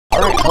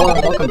Hello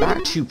and welcome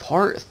back to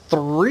part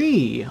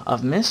 3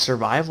 of Mist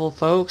Survival,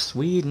 folks.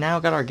 We now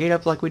got our gate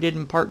up like we did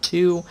in part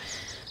 2.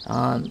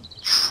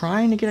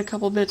 Trying to get a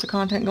couple bits of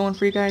content going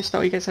for you guys.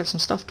 Thought you guys have some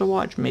stuff to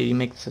watch. Maybe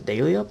make this a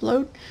daily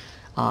upload.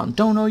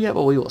 Don't know yet,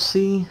 but we will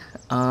see.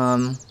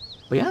 But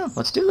yeah,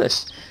 let's do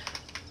this.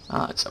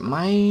 So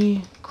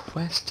my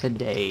quest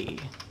today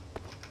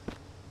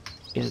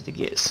is to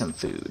get some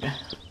food,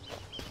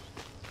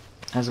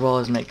 as well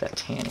as make that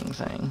tanning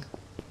thing.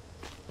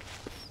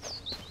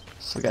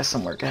 So we got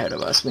some work ahead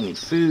of us. We need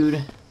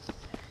food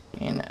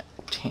and a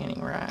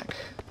tanning rack.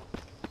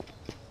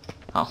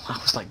 Oh, I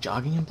was like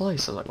jogging in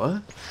place. I was like,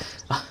 what?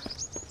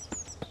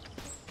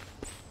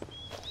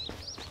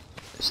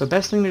 So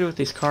best thing to do with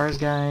these cars,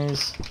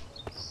 guys,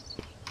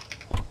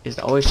 is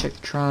to always check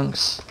the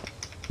trunks.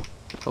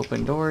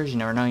 Open doors. You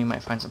never know, you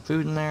might find some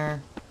food in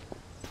there.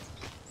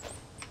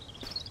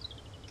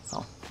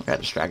 Oh, I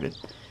got distracted.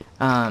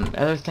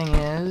 Other thing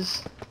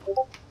is,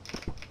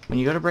 when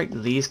you go to break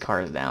these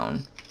cars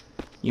down,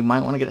 you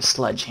might want to get a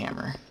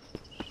sledgehammer.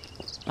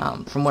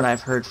 From what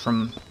I've heard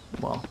from,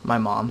 well, my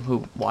mom,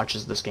 who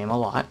watches this game a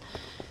lot,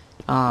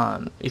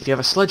 if you have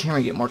a sledgehammer,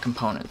 you get more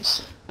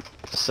components.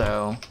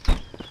 So,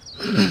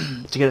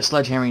 to get a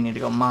sledgehammer, you need to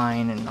go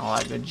mine and all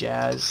that good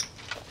jazz.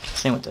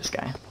 Same with this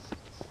guy.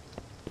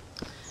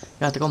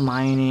 You have to go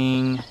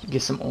mining,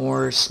 get some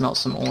ores, smelt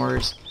some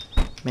ores,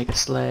 make a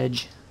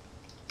sledge.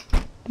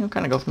 You know,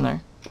 kind of go from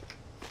there.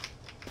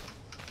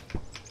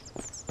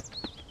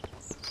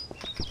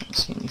 Don't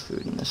see any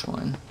food in this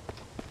one.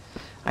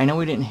 I know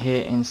we didn't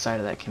hit inside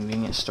of that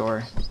convenience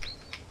store.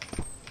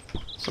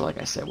 So like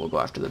I said, we'll go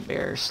after the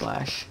bear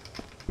slash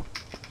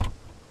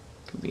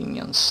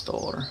convenience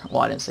store.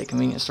 Well, I didn't say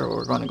convenience store, but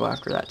we're going to go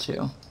after that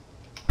too.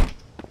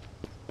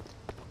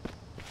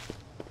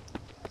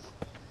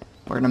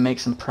 We're going to make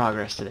some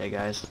progress today,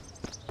 guys.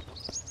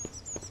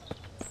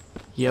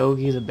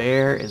 Yogi the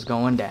bear is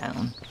going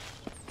down.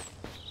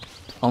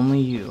 Only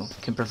you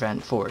can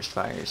prevent forest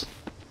fires.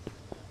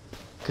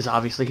 Because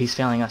obviously he's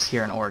failing us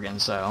here in Oregon,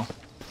 so...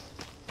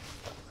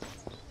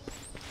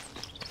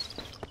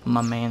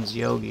 my man's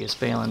Yogi is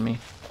failing me.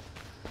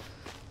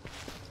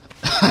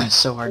 It's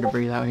so hard to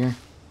breathe out here.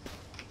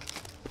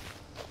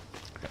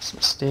 Grab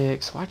some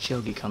sticks. Watch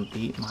Yogi come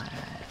beat my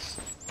ass.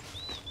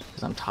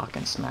 Because I'm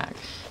talking smack.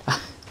 I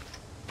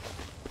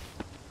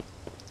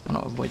want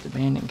to avoid the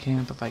bandit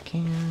camp if I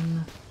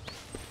can.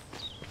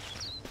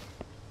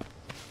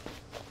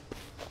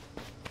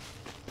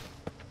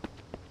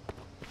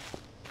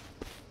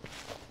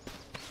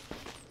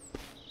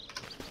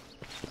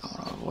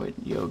 Avoid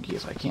Yogi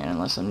if I can,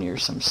 unless I'm near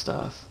some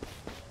stuff.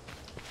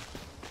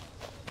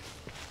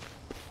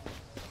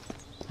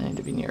 I need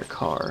to be near a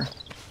car.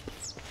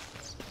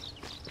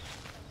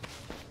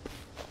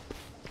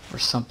 Or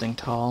something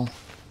tall.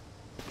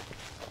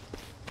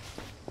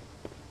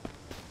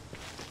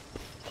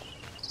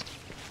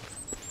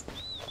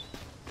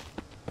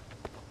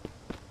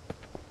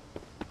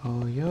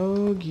 Oh,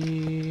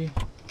 Yogi.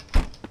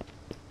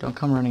 Don't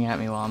come running at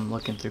me while I'm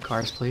looking through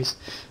cars, please.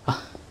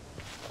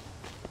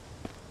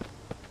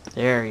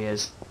 There he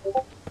is.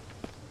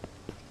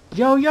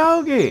 Yo,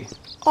 Yogi!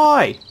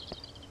 Oi!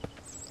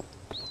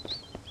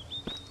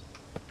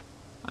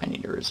 I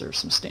need to reserve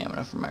some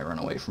stamina for my run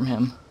away from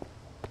him.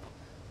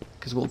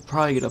 Because we'll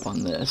probably get up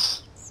on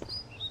this.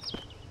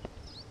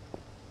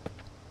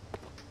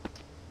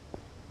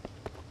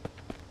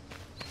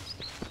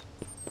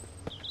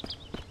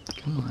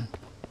 Come on.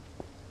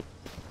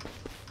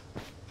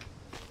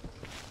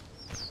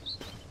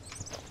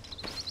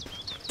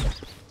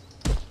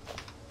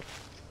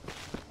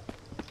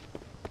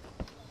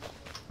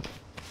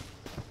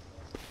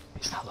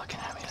 He's not looking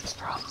at me, that's the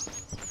problem.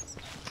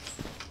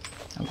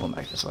 I'm going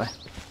back this way.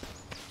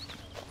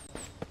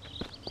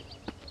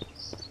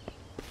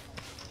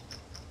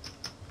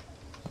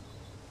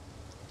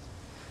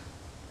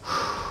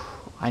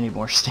 I need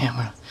more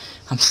stamina.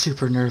 I'm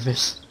super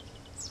nervous.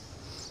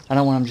 I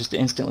don't want him just to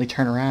instantly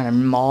turn around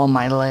and maul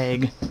my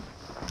leg.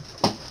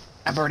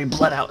 I've already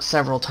bled out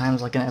several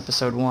times, like in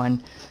episode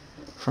 1,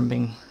 from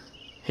being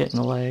hit in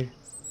the leg.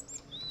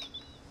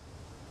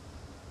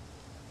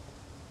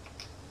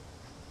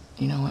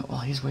 You know what, while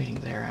he's waiting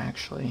there,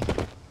 actually,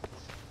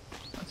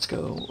 let's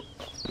go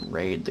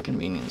raid the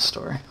convenience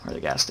store, or the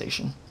gas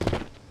station.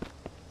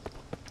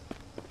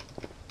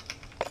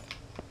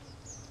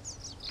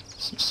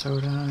 Some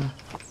soda.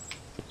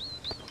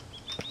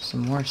 Some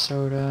more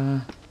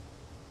soda.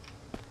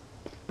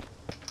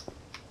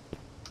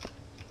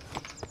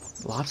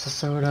 Lots of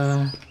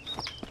soda.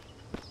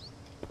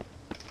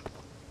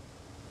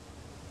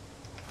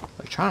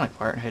 Electronic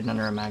part hidden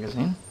under a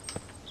magazine.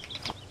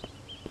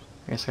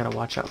 I guess I gotta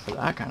watch out for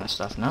that kind of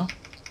stuff now.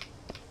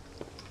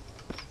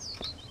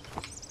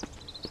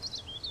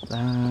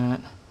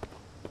 That.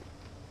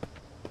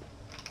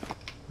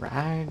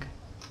 Rag.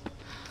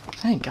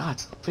 Thank God,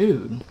 some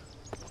food.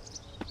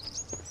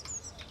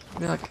 I'd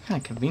be like, what kind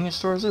of convenience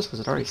store is this?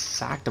 Was it already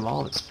sacked of all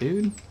of its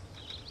food?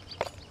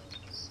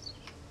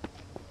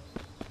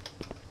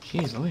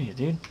 Jeez Louise,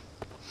 dude.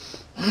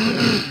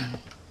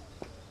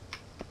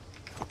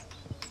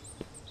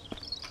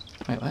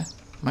 Wait, what?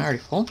 Am I already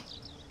full?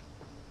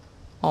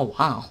 Oh,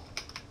 wow.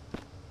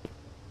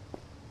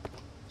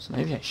 So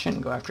maybe I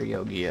shouldn't go after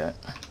Yogi yet.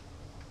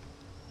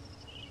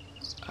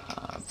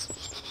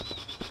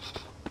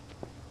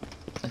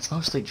 It's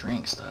mostly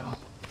drinks, though.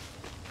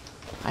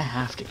 I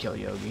have to kill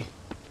Yogi.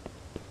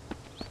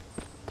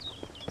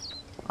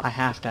 I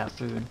have to have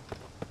food.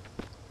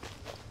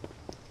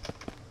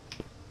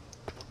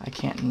 I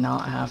can't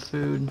not have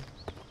food.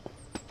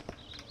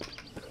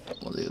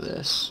 We'll do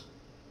this.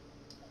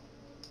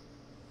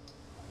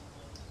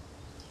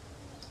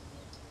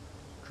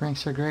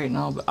 Drinks are great and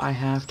all, but I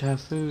have to have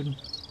food.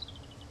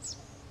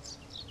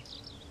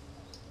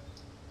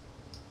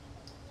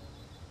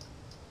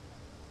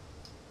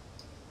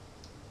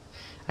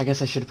 I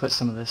guess I should have put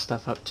some of this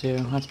stuff up too.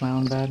 That's my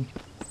own bad.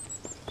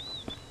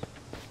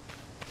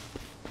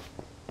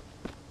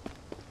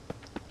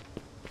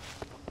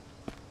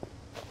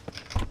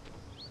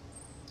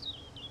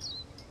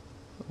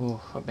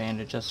 Ooh, a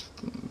bandit just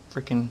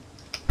freaking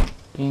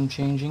game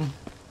changing.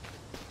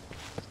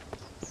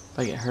 If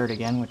I get hurt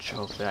again, which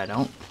hopefully I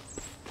don't.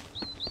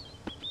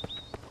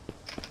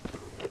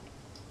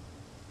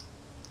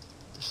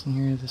 This in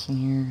here, this in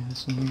here,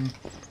 this in here.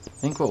 I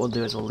think what we'll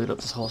do is we'll loot up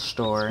this whole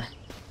store.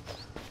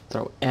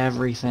 Throw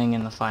everything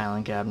in the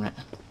filing cabinet.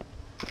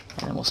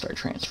 And then we'll start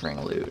transferring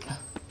loot.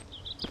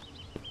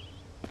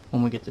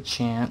 When we get the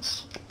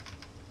chance.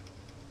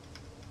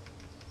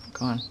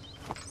 Come on.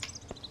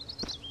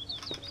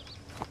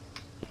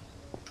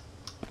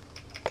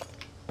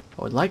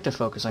 I would like to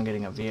focus on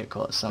getting a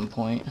vehicle at some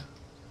point.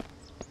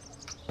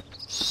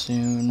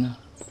 Soon.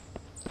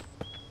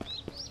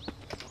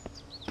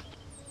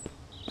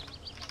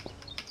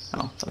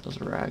 Oh, I thought those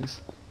were rags.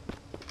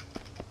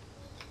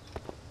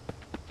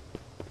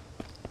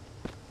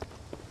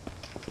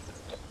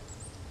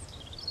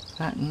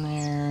 That in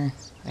there.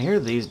 I hear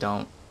these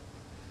don't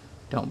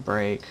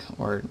break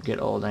or get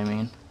old, I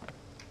mean.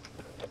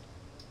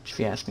 Which if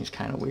you ask me is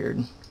kind of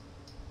weird.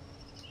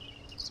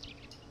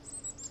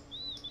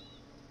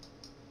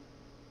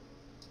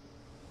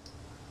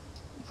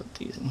 Put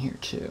these in here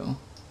too.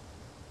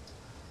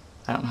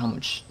 I don't know how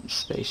much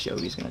space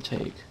Yogi's gonna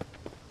take.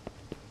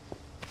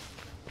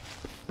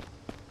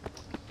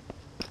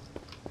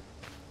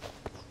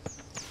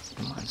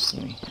 Come on, see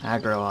me.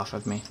 Aggro off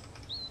of me.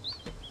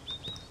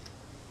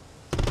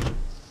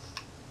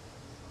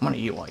 I'm gonna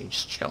eat while you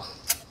just chill.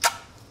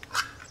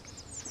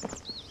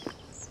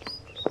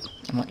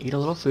 I'm gonna eat a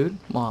little food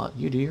while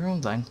you do your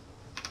own thing.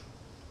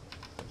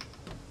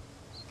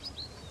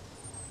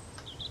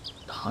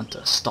 The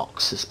hunter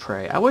stalks his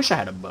prey. I wish I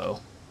had a bow.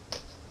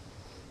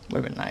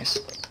 Would've been nice.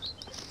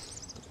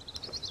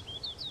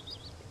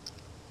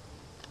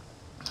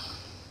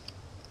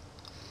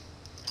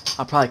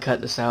 I'll probably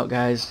cut this out,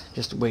 guys.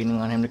 Just waiting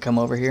on him to come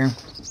over here.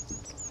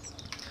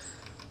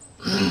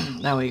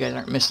 That way you guys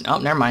aren't missing. Oh,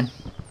 never mind.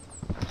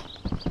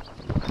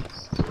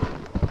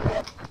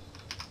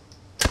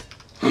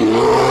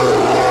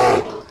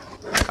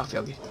 Back off,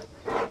 Yogi.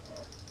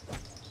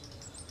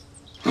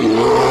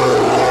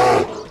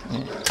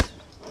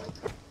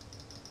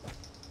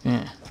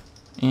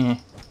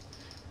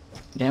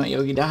 Damn it,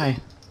 Yogi, die.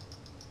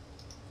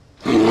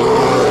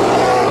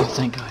 Oh,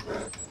 thank God.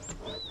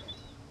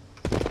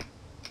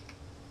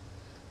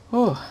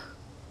 Oh.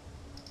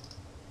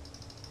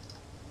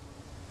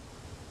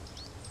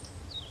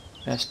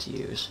 Best to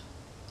use.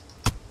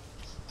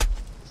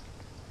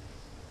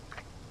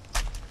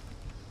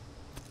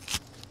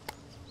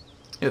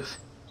 Oof.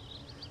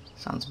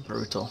 Sounds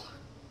brutal.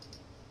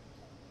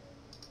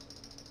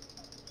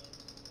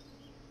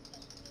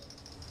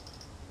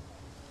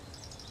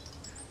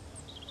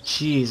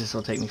 Jeez, this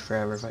will take me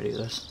forever if I do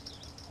this.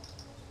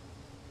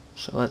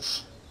 So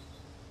let's...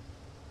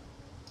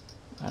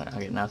 I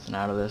get nothing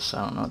out of this, so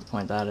I don't know what the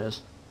point of that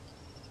is.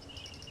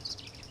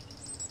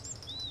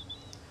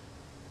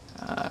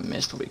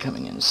 Mist will be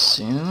coming in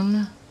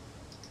soon.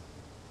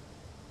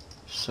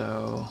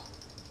 So...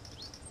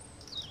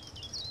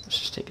 let's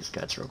just take his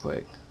guts real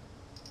quick.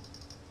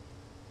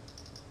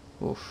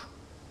 Oof.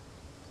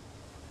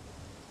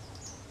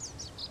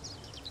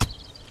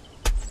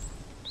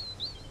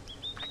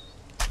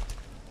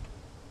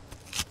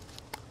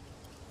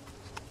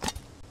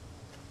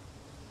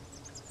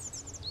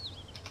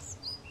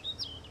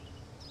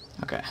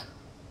 Okay.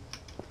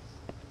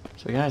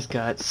 So we got his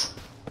guts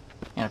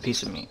and a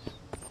piece of meat.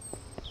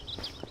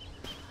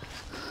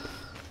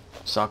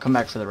 So I'll come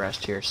back for the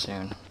rest here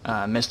soon.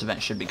 Mist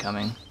event should be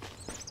coming.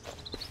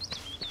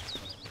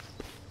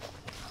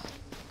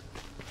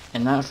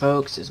 And that,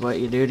 folks, is what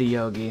you do to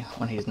Yogi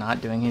when he's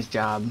not doing his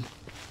job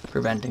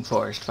preventing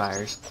forest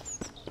fires.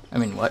 I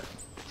mean, what?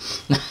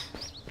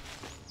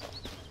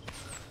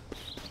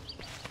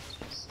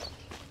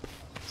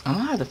 I'm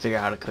gonna have to figure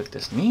out how to cook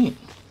this meat.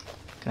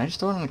 Can I just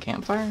throw it on a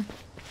campfire?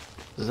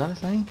 Is that a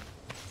thing?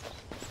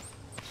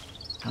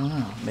 I don't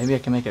know. Maybe I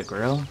can make a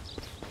grill?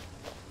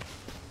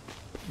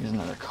 Here's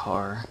another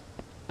car.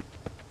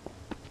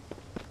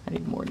 I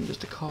need more than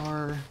just a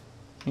car.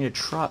 I need a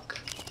truck.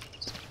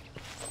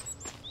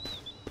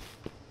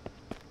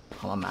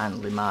 I'm a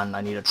manly man,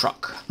 I need a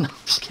truck. No, I'm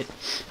just kidding.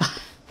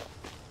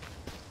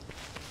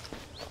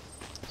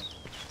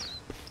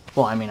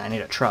 Well, I mean, I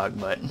need a truck,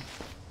 but,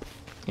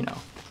 you know.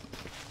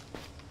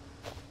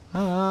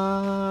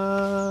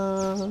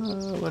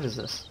 What is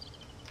this?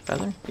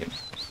 Feather? Give me.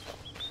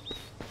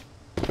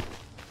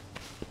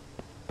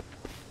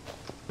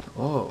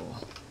 Whoa.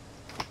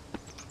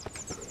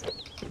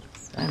 Did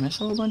I miss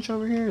a whole bunch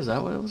over here? Is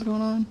that what was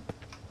going on?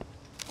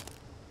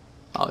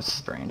 Oh, it's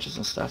just branches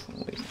and stuff.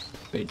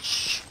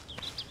 Which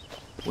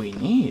we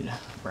need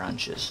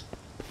branches.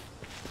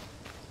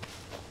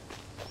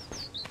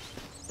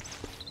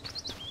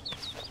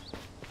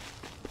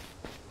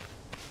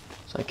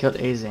 So I killed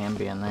a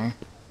zombie in there.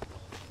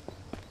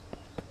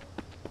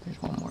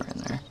 There's one more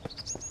in there.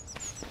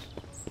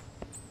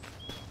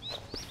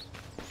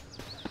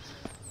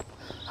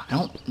 I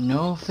don't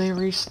know if they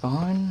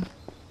respawn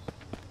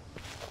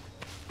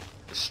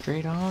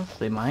straight off.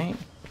 They might.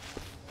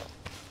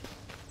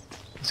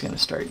 It's gonna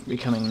start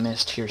becoming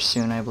mist here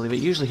soon, I believe. It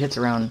usually hits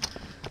around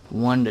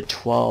 1 to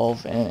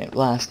 12, and it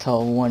lasts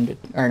till 1 to,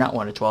 or not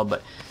 1 to 12,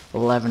 but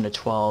 11 to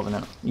 12, and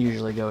it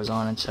usually goes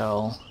on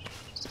until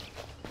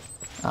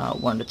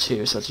 1 to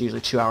 2, so it's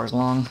usually 2 hours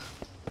long.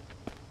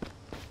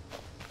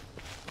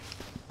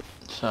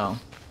 So,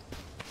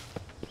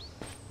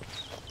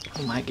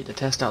 we might get to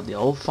test out the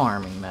old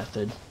farming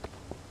method.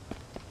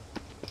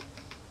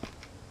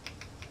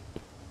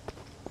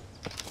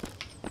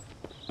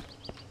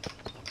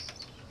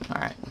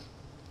 Alright.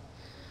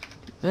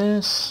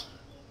 This.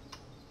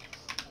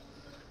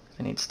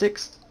 I need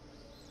sticks.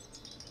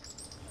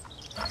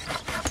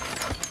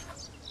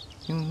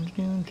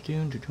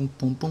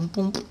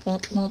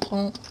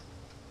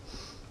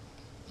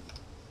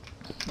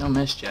 No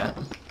missed yet,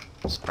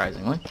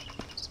 surprisingly.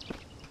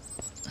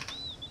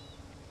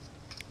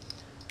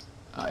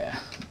 Oh yeah,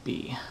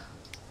 B.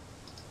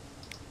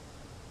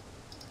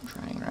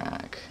 Drying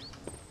rack.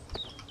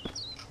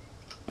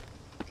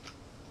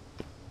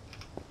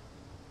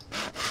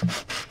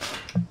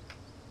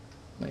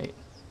 Wait.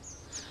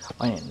 Oh,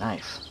 I need a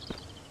knife.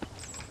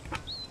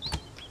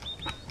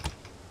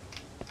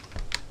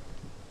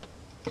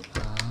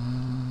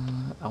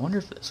 I wonder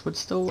if this would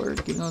still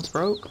work even though it's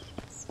broke.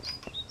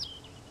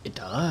 It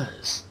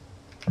does.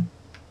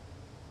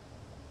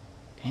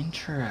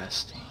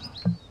 Interesting.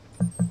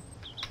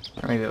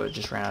 Or maybe it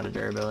just ran out of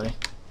durability.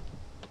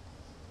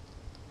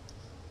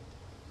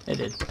 It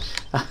did.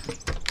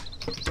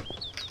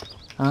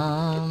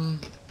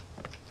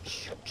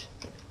 Shoot.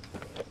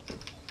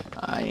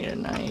 I need a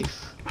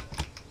knife.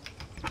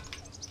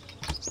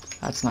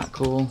 That's not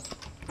cool.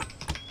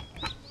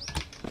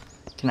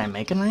 Can I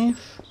make a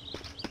knife?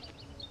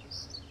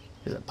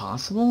 Is it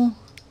possible?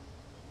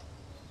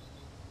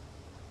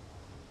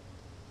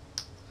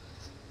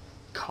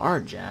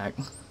 Card jack.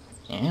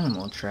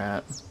 Animal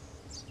trap.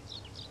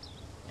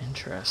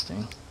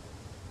 Interesting.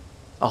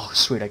 Oh,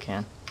 sweet, I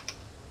can.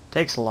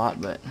 Takes a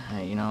lot, but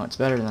hey, you know, it's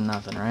better than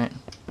nothing, right?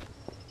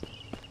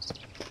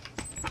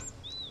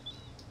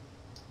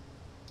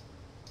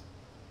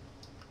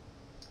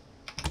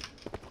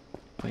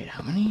 Wait,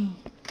 how many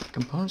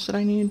components did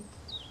I need?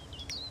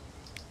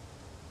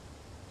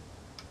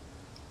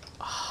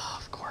 Oh,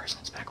 of course,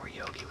 that's back where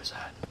Yogi was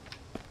at.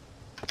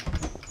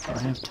 I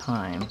don't have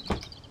time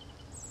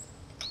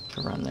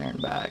to run there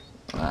and back.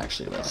 Well,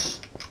 actually, let's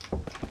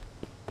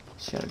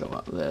gotta go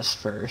up this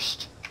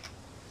first.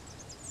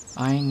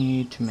 I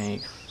need to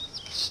make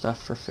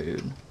stuff for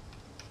food.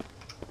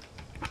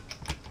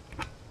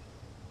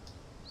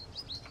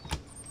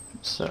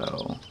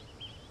 So,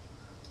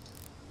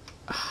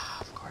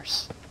 of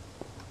course.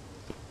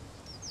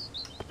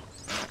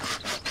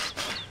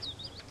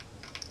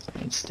 I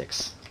need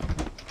sticks.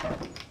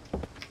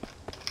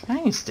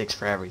 I need sticks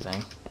for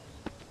everything.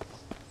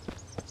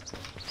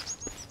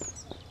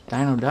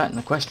 Dino Dot and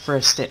the quest for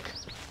a stick.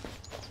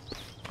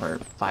 Or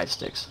 5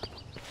 sticks.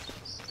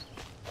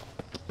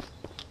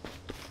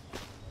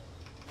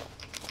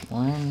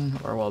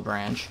 1, or well,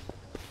 branch.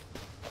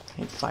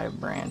 I need 5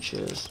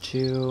 branches.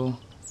 2.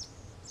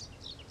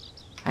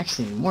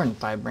 Actually, more than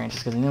 5 branches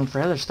because I need them for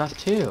other stuff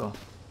too.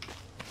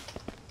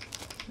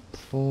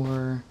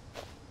 4,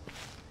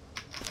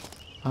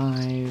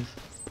 5,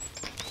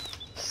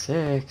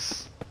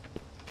 6.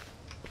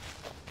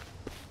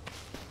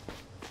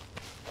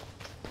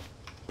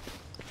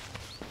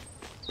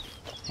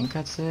 I think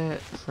that's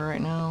it for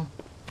right now.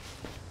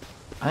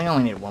 I think I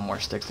only need 1 more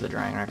stick for the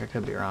drying rack. I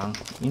could be wrong.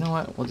 You know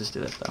what? We'll just do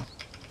this though.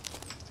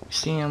 We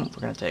see them,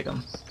 we're gonna take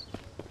them.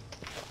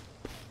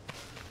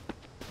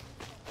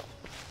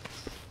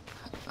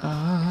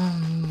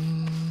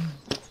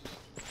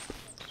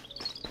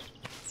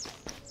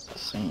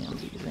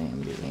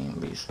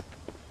 Zambies.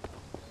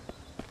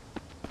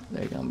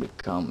 They're gonna be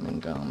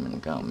coming.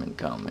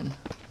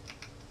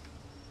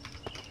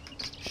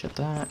 Shut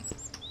that.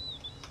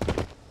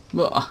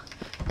 Ugh.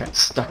 Got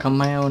stuck on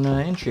my own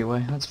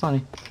entryway. That's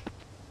funny.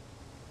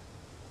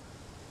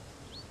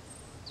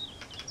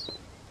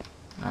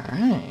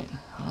 Alright.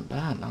 Not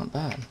bad, not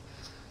bad.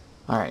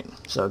 Alright,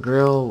 so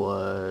grill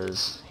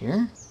was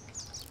here.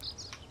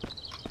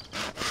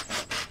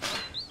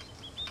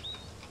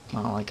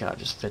 I don't like how it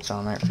just fits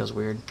on there. It feels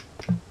weird.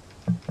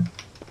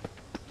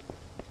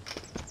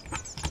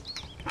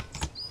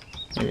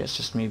 Maybe it's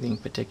just me being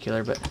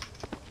particular, but...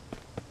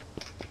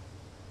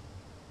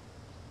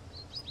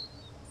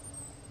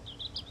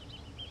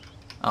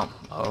 Oh,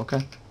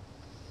 okay.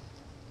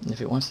 And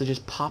if it wants to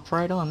just pop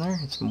right on there,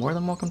 it's more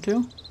than welcome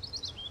to.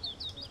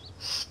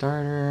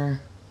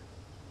 Starter.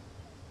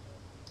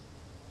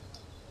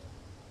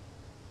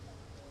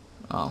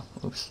 Oh,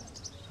 oops.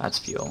 That's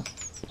fuel.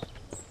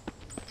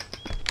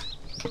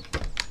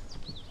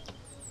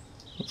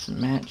 Need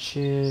some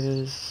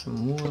matches,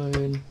 some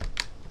wood.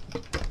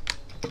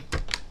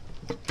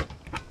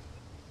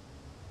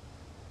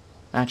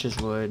 Matches,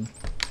 wood.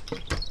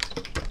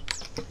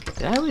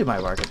 Did I leave my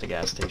bark at the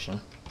gas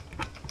station?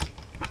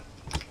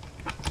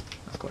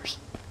 Of course.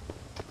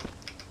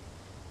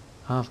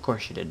 Of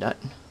course you did that.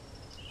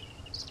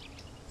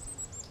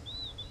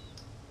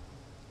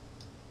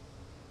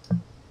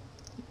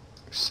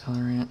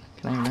 Accelerant.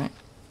 Can I ignite?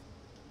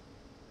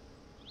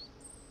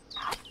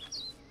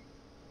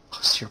 Oh,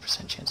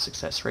 0% chance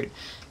success rate.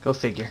 Go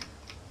figure.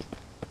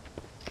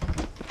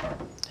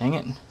 Dang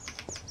it.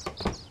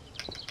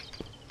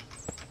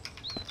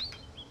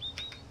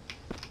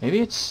 Maybe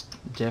it's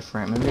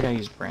different. Maybe I gotta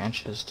use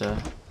branches to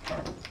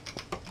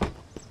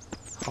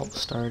help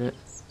start it.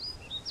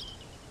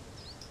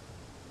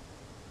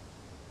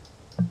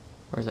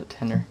 Or is it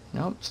tender?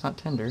 Nope, it's not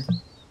tender.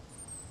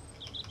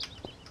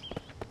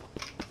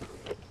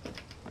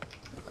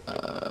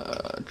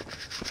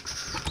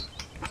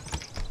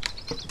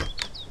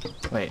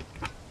 Wait.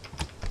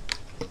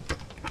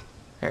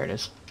 There it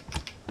is.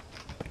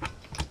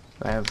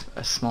 Do I have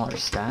a smaller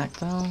stack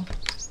though?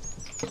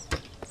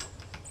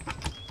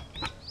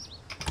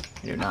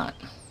 I do not.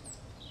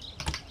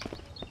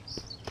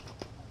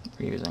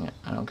 We're using it.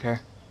 I don't care.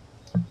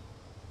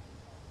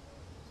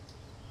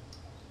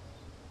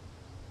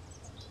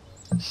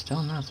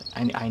 Still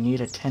nothing. I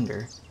need a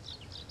tender,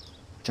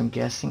 which I'm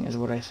guessing is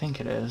what I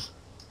think it is.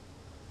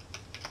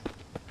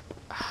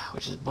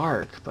 Which is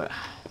bark, but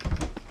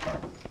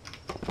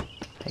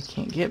I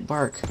can't get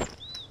bark.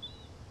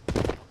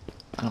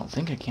 I don't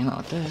think I can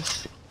with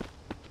this.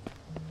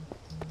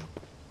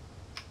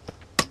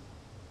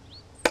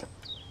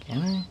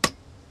 Can I?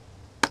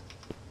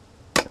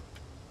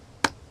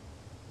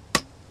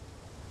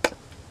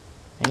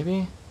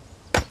 Maybe?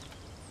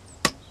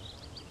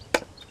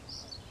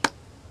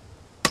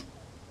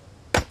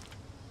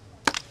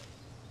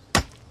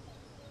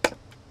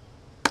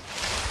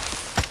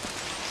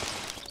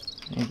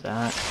 Need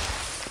that.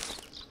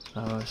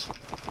 Those.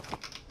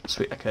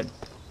 Sweet, I could.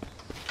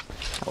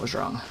 I was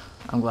wrong.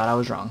 I'm glad I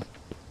was wrong.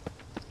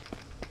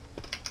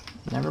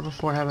 Never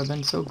before have I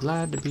been so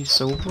glad to be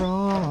so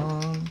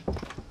wrong.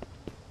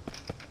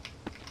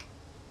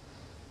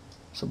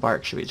 So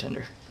bark should be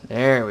tender.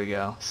 There we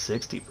go.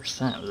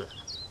 60%.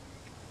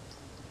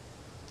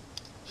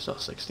 Still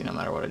 60 no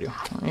matter what I do.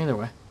 Well, either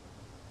way.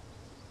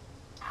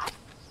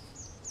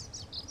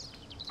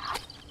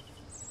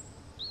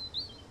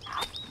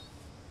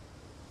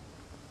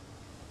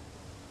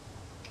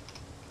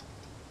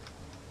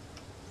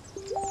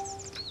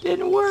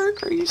 Didn't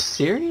work. Are you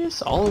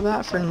serious? All of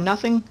that for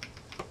nothing?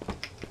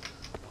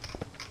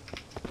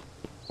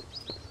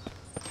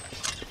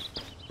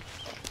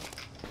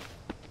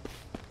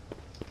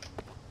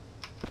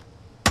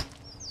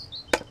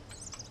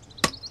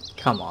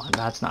 Come on,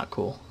 that's not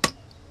cool.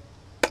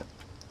 I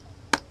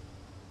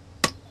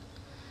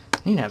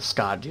need to have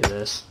Scott do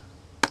this.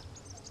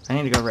 I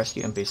need to go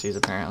rescue NPCs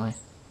apparently.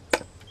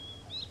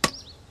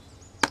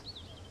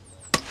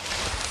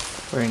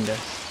 According to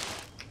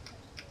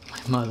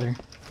my mother.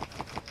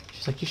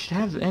 She's like, you should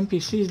have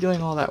NPCs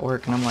doing all that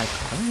work, and I'm like,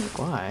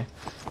 why?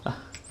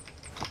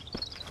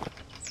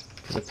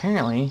 Because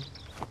apparently,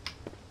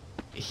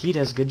 he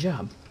does a good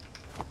job.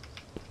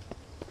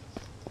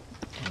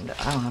 And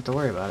I don't have to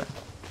worry about it.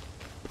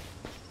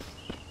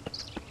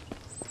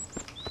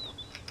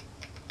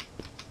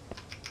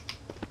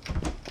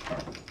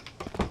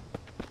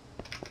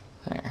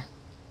 There.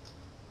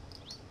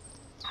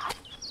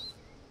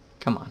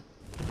 Come on.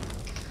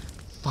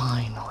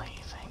 Finally,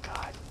 thank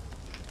God.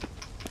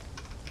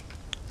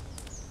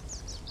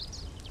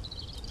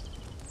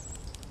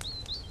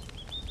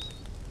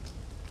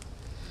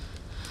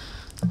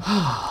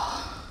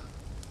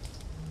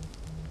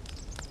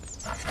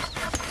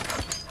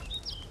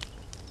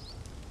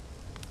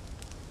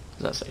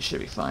 That say should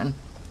be fine.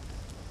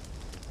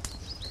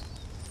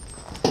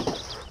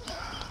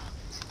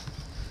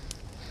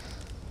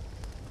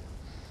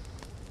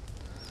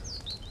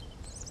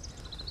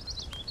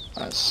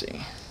 Let's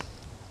see.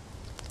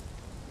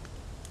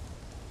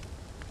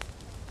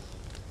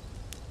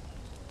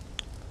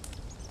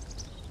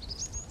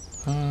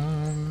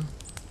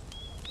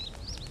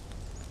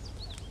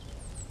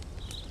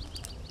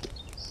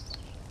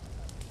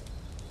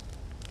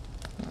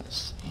 Let's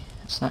see.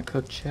 It's not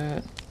cooked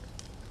yet.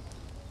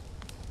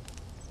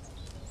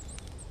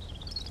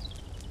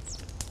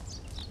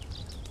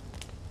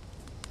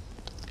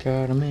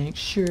 Gotta make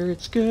sure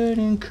it's good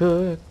and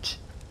cooked.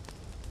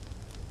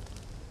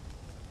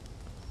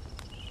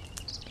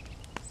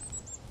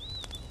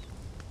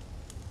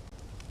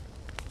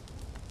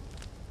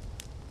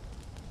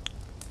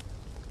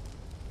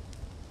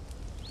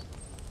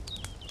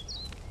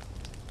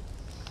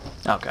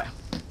 Okay.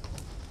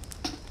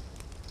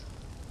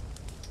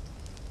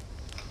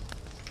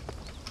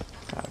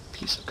 Got a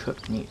piece of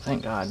cooked meat,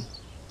 thank God.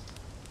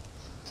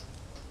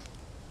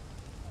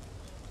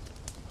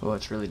 Oh,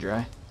 it's really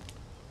dry.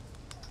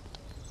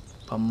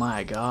 Oh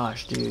my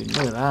gosh, dude,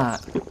 look at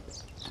that.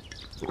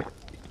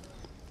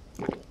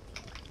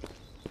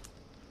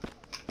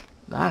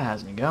 That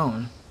has me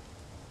going.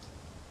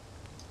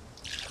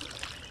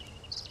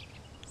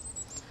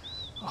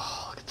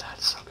 Oh, look at that,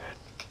 it's so good.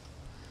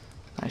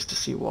 Nice to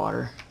see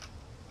water.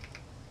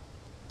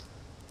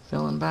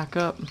 Filling back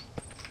up.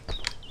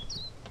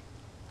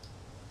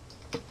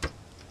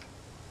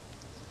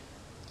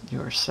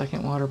 Your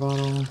second water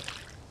bottle.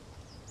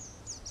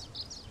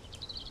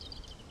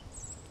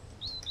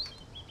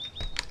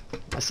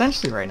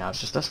 Essentially right now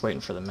it's just us waiting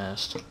for the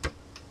mist.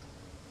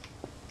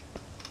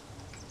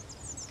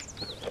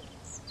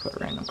 Put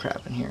random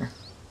crap in here.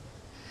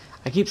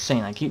 I keep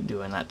saying I keep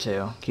doing that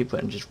too. Keep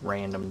putting just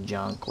random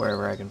junk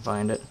wherever I can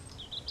find it.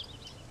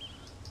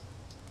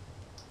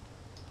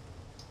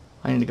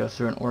 I need to go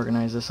through and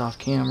organize this off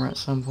camera at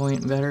some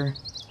point better.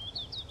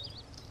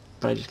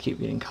 But I just keep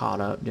getting caught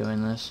up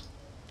doing this.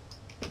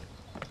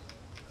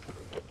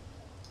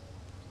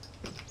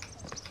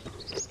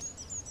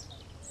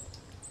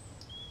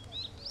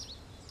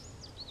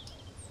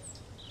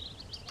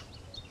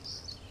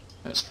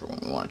 That's for when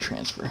we want to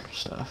transfer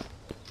stuff.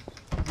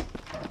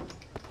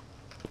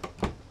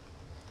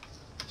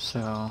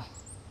 So,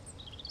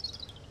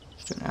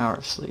 let's do an hour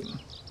of sleep.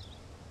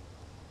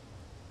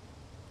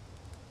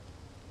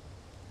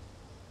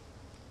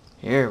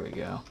 Here we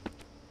go.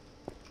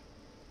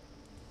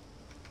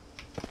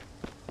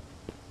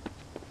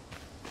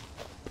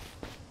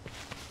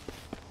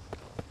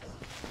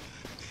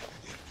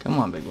 Come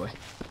on, big boy.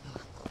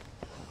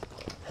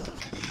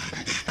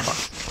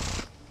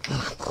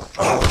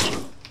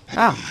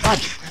 Ah,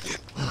 fudge!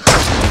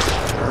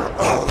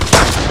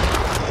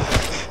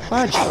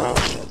 Fudge!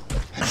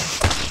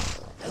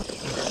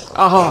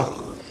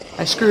 Oh,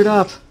 I screwed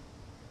up.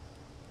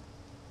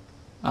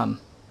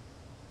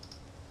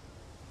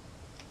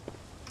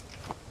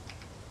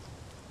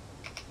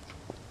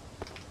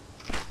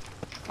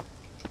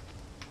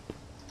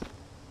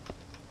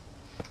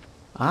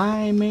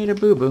 I made a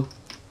boo-boo.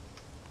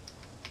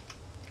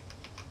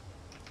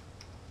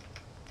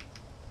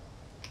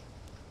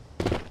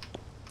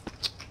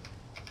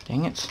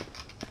 Dang it.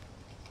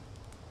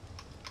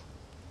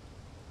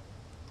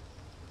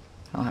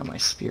 I don't have my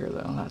spear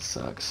though, that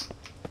sucks.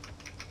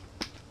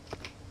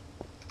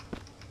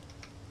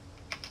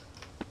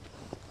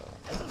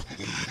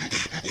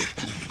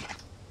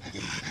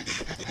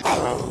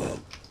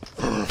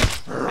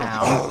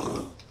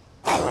 Ow.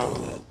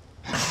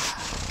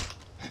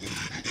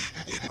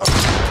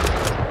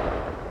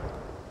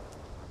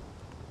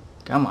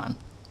 Come on.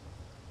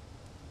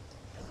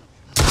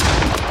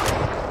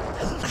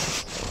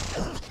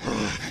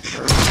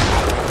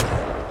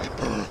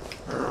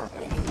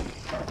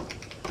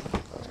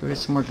 Let's go get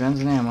some more guns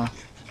and ammo.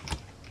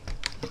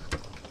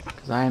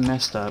 Because I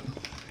messed up.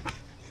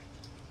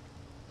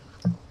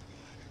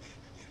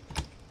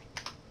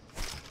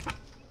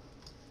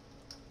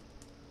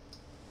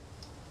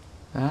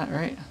 That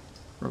right?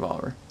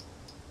 Revolver.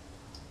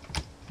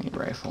 I need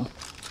rifle.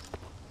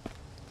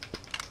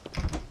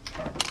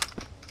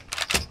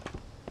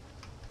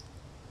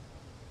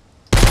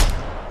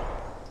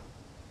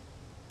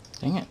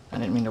 Dang it, I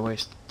didn't mean to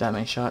waste that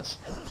many shots.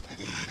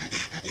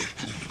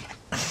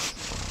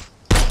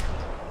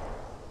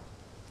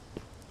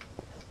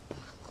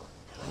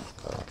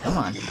 Come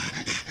on.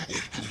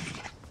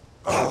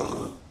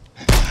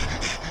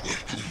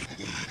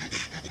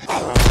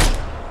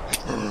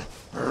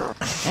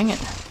 Dang it.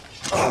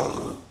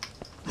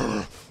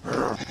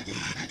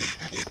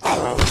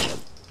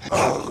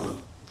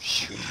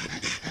 Shoot.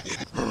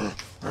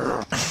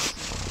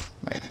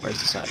 Wait, where's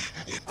the side?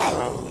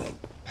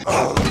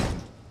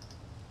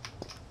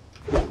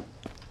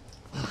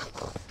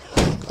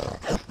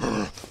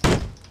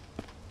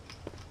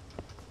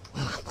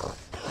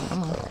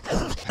 Come on.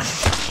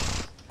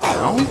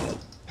 No?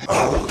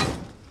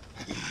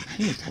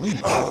 Jeez,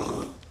 Louise.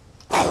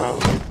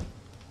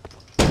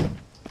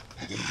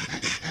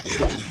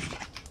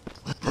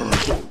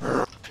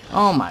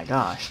 Oh my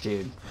gosh,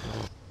 dude.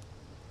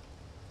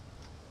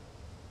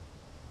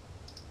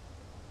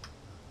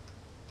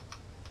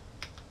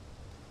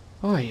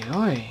 Oi,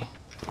 oi.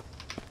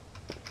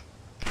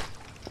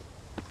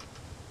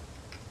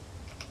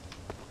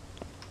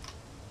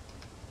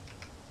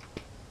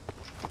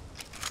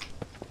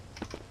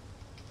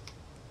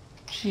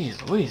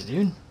 Jeez Louise,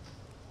 dude.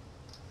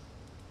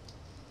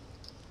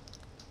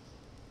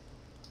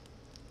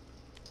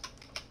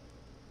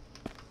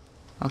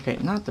 Okay,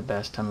 not the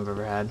best time I've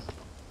ever had.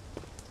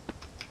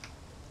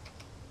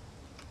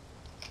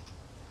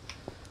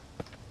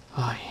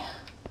 Oh, yeah.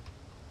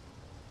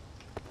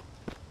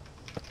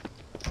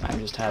 I'm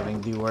just having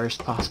the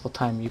worst possible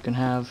time you can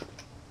have.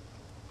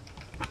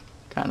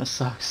 Kinda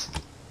sucks.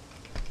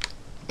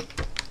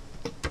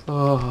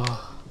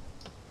 Oh.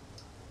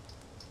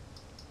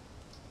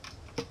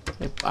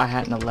 I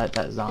hadn't have let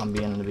that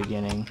zombie in the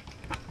beginning,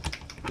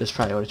 this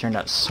probably would have turned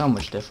out so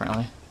much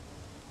differently.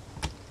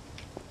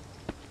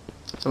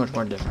 So much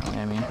more differently,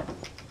 I mean.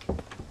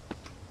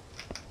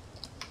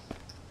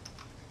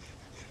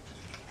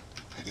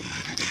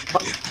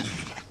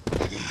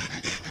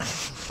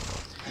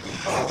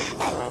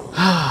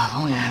 If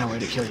only I had a way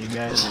to kill you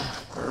guys.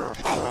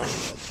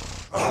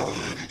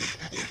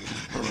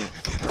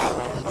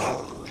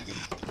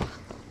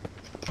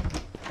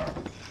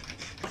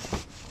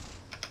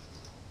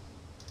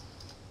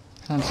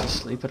 Let's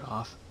just sleep it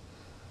off.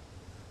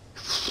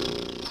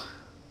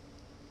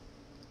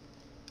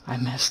 I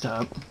messed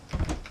up.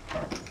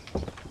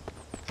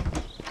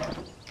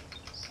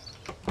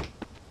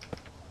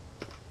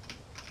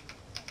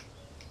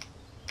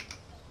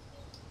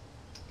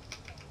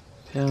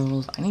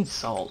 Pills. I need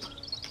salt.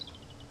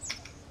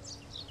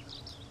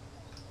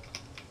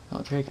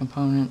 Military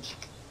components.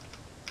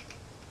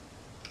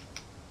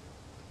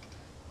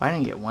 If I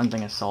didn't get one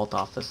thing of salt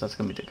off this, that's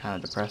gonna be kind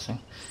of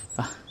depressing.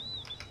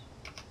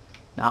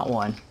 Not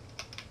one.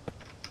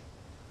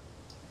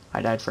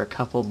 I died for a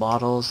couple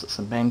bottles,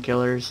 some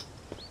painkillers,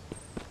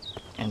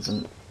 and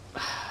some...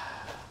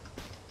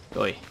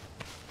 Oy.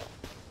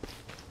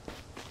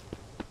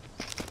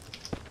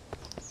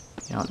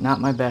 You know,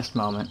 not my best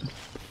moment.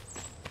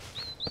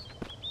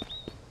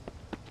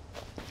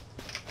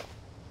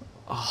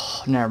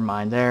 Oh, never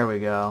mind. There we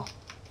go.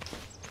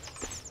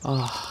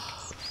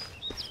 Oh,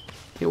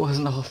 it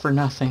wasn't all for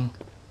nothing.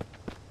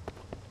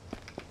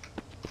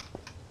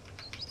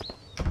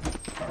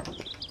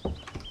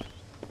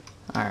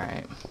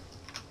 Alright.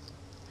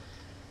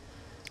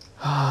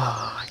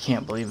 Oh, I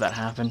can't believe that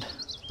happened.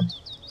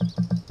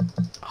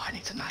 Oh, I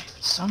need a knife.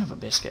 Son of a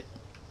biscuit.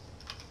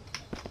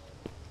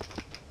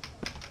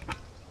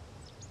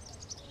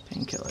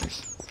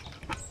 Painkillers.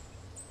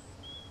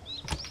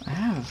 I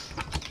have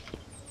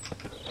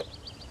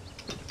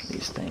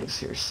these things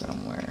here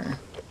somewhere.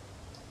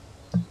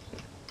 I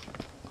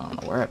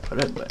don't know where I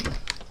put it, but... Do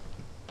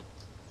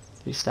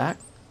you stack?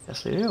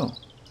 Yes, they do.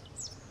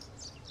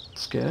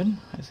 It's good,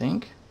 I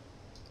think.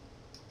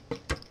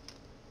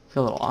 I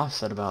feel a little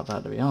offset about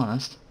that, to be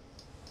honest.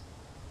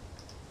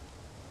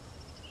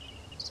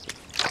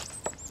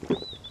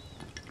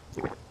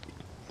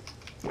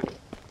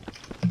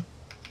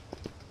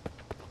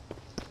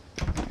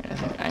 I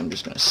think I'm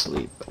just going to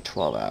sleep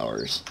 12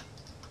 hours.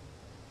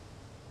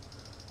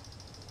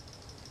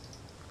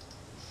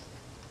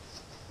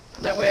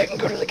 That way I can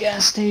go to the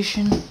gas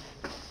station,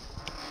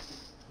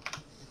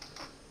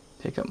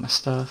 pick up my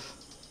stuff.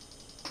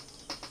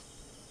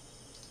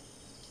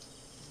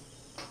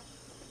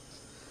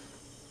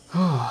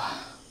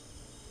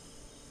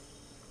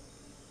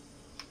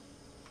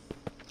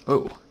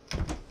 Oh.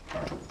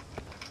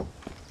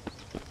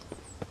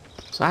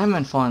 So I haven't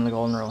been following the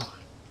golden rule.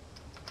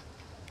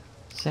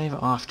 Save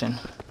often.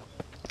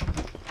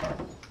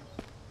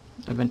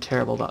 I've been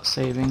terrible about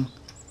saving.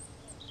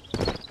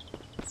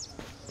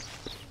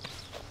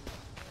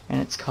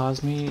 And it's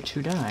caused me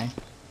to die.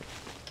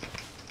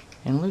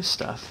 And lose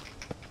stuff.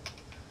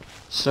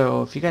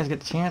 So if you guys get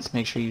the chance,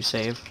 make sure you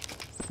save.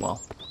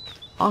 Well,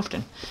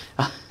 often.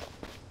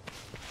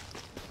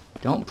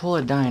 Don't pull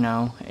a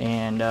dino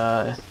and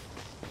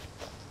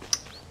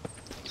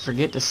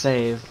forget to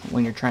save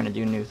when you're trying to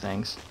do new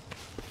things.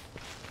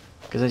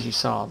 Because as you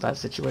saw, that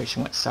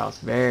situation went south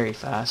very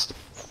fast.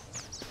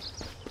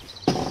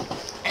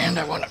 And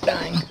I wound up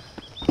dying.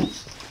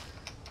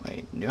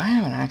 Wait, do I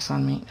have an axe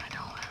on me? I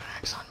don't have an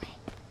axe on me.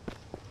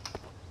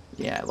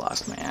 Yeah, I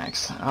lost my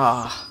axe.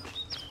 Ah.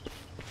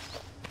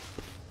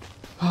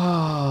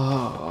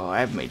 Oh,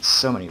 I've made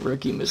so many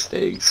rookie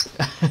mistakes.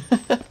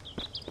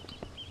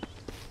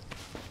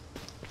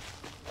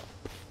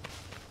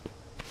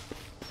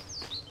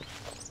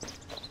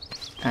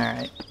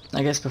 Alright,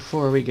 I guess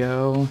before we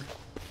go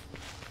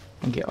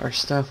and get our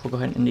stuff, we'll go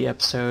ahead and end the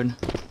episode.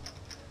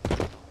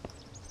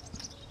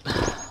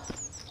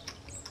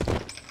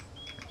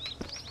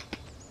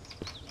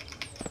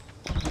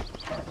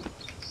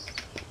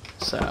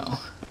 So,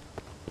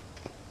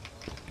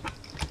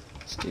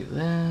 let's do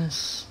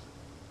this.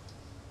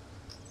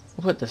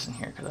 We'll put this in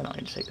here because I don't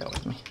need to take that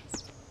with me.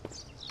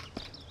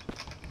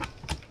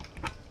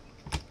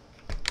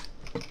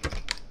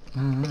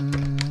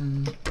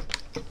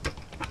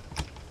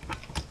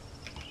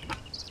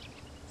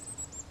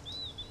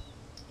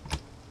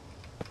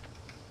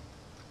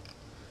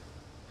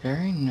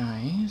 Very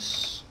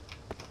nice.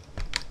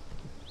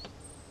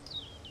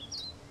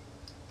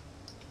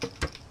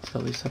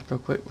 Fill these up real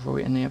quick before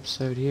we end the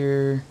episode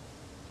here.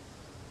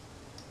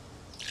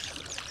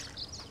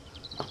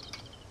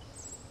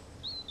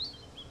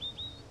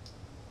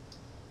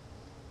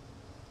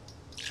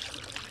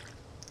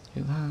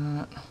 Do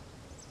that.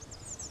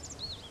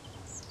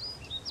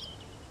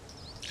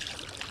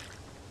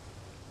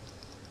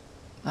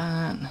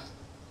 That.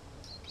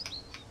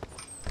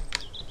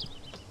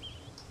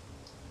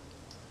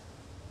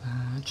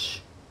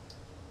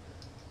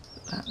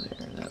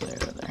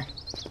 That there.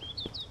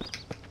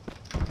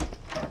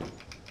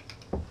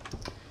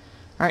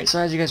 Alright, so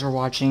as you guys were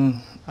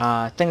watching,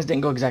 Things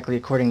didn't go exactly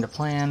according to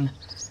plan.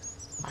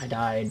 I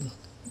died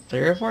 3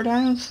 or 4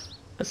 times,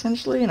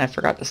 essentially, and I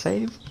forgot to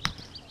save.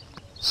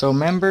 So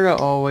remember to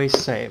always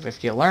save.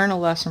 If you learn a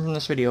lesson from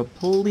this video,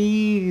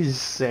 please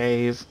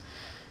save.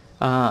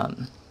 I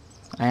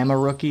am a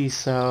rookie,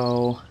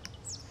 so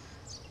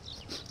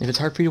if it's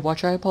hard for you to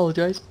watch, I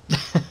apologize.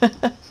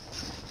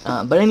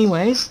 But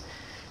anyways,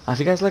 if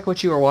you guys like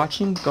what you are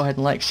watching, go ahead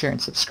and like, share,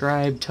 and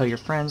subscribe. Tell your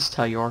friends,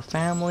 tell your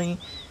family.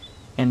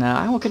 And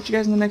I will catch you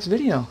guys in the next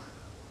video.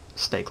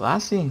 Stay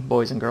classy,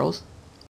 boys and girls.